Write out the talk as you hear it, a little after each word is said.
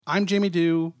I'm Jamie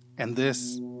Dew, and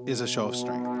this is A Show of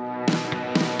Strength.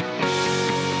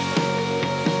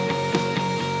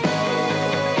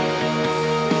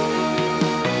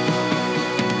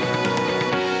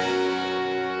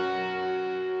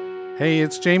 Hey,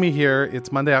 it's Jamie here.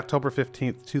 It's Monday, October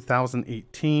 15th,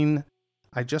 2018.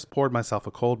 I just poured myself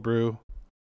a cold brew.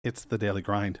 It's the daily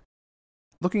grind.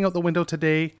 Looking out the window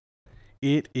today,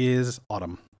 it is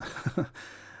autumn.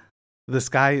 The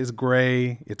sky is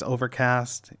gray. It's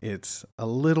overcast. It's a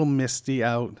little misty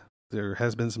out. There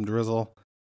has been some drizzle.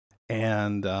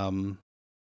 And,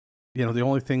 the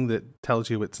only thing that tells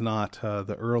you it's not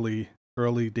the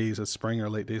early days of spring or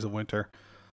late days of winter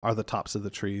are the tops of the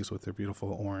trees with their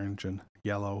beautiful orange and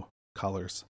yellow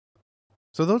colors.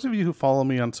 So those of you who follow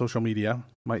me on social media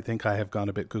might think I have gone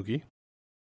a bit kooky.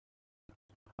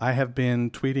 I have been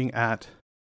tweeting at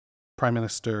Prime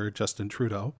Minister Justin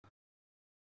Trudeau,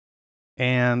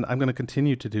 and I'm going to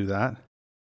continue to do that,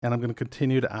 and I'm going to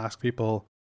continue to ask people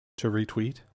to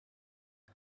retweet.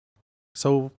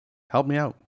 So help me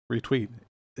out, retweet.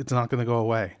 It's not going to go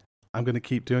away. I'm going to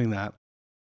keep doing that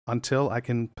until I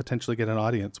can potentially get an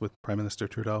audience with Prime Minister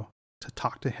Trudeau to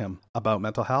talk to him about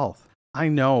mental health. I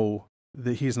know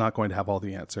that he's not going to have all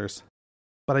the answers,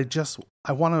 but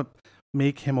I want to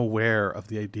make him aware of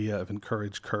the idea of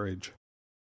encourage courage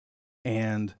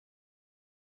and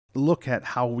look at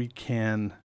how we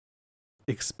can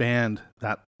expand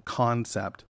that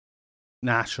concept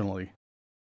nationally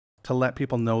to let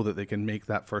people know that they can make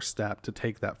that first step, to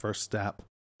take that first step,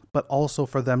 but also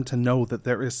for them to know that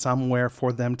there is somewhere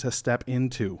for them to step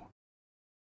into.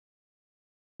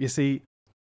 You see,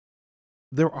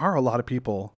 there are a lot of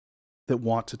people that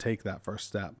want to take that first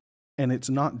step, and it's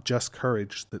not just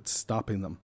courage that's stopping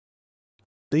them.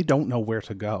 They don't know where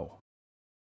to go.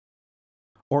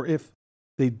 Or if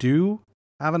they do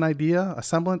have an idea, a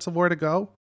semblance of where to go,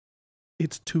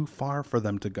 it's too far for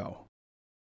them to go.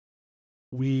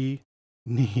 We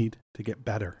need to get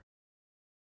better.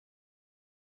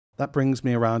 That brings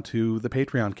me around to the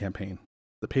Patreon campaign.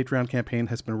 The Patreon campaign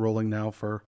has been rolling now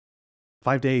for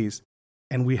 5 days,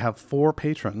 and we have 4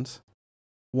 patrons,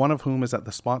 one of whom is at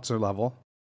the sponsor level.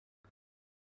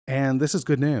 And this is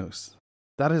good news.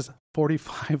 That is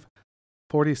 $45,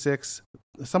 $46,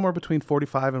 somewhere between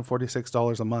 $45 and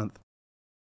 $46 a month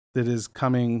that is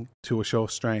coming to A Show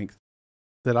of Strength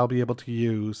that I'll be able to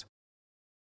use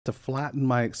to flatten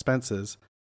my expenses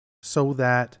so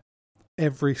that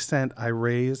every cent I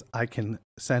raise, I can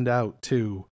send out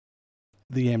to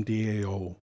the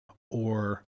MDAO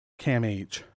or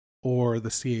CAMH or the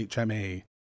CHMA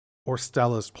or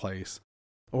Stella's Place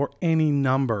or any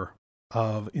number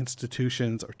of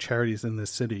institutions or charities in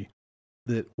this city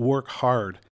that work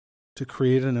hard to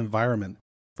create an environment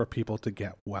for people to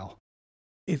get well.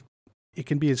 It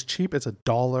can be as cheap as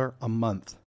 $1 a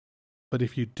month, but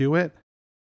if you do it,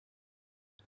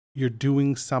 you're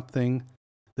doing something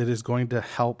that is going to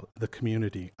help the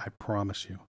community, I promise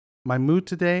you. My mood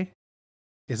today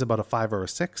is about a 5 or a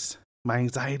 6. My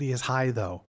anxiety is high,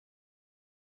 though.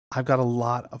 I've got a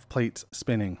lot of plates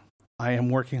spinning. I am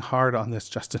working hard on this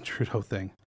Justin Trudeau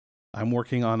thing. I'm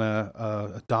working on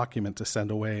a document to send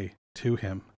away to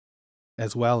him,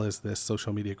 as well as this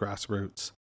social media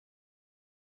grassroots.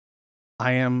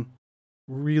 I am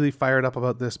really fired up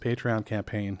about this Patreon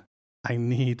campaign. I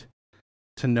need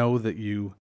to know that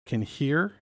you can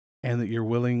hear and that you're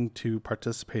willing to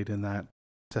participate in that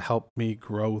to help me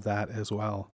grow that as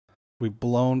well. We've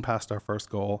blown past our first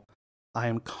goal. I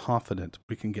am confident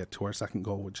we can get to our second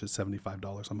goal, which is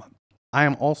 $75 a month. I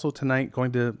am also tonight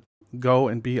going to go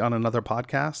and be on another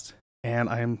podcast, and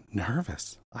I am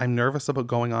nervous. I'm nervous about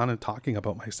going on and talking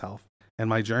about myself and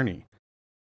my journey.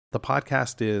 The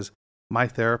podcast is My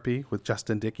Therapy with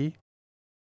Justin Dickey.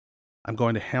 I'm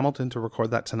going to Hamilton to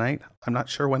record that tonight. I'm not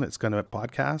sure when it's going to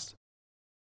podcast,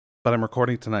 but I'm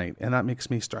recording tonight, and that makes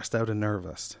me stressed out and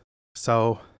nervous.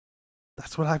 So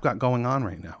that's what I've got going on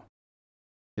right now.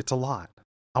 It's a lot.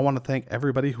 I want to thank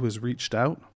everybody who has reached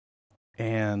out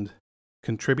and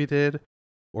contributed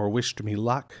or wished me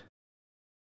luck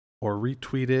or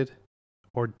retweeted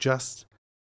or just,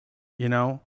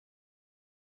 let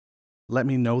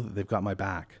me know that they've got my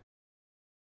back.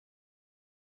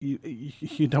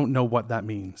 You don't know what that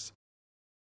means.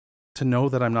 To know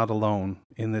that I'm not alone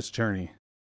in this journey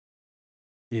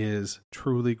is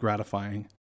truly gratifying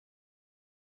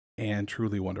and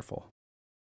truly wonderful.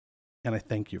 And I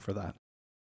thank you for that.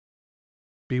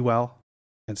 Be well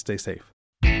and stay safe.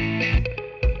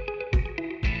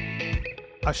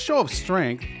 A Show of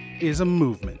Strength is a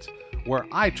movement where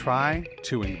I try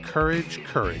to encourage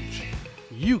courage.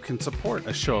 You can support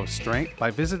A Show of Strength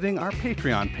by visiting our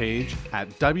Patreon page at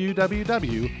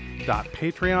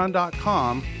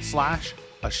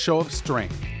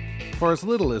www.patreon.com/ashowofstrength. For as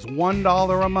little as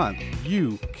 $1 a month,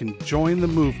 you can join the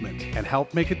movement and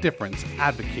help make a difference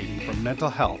advocating for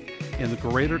mental health in the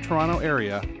Greater Toronto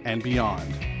Area and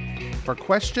beyond. For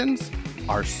questions,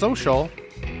 our social,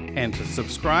 and to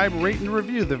subscribe, rate, and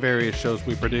review the various shows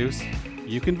we produce,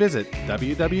 you can visit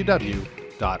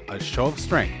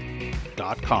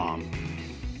www.ashowofstrength.com.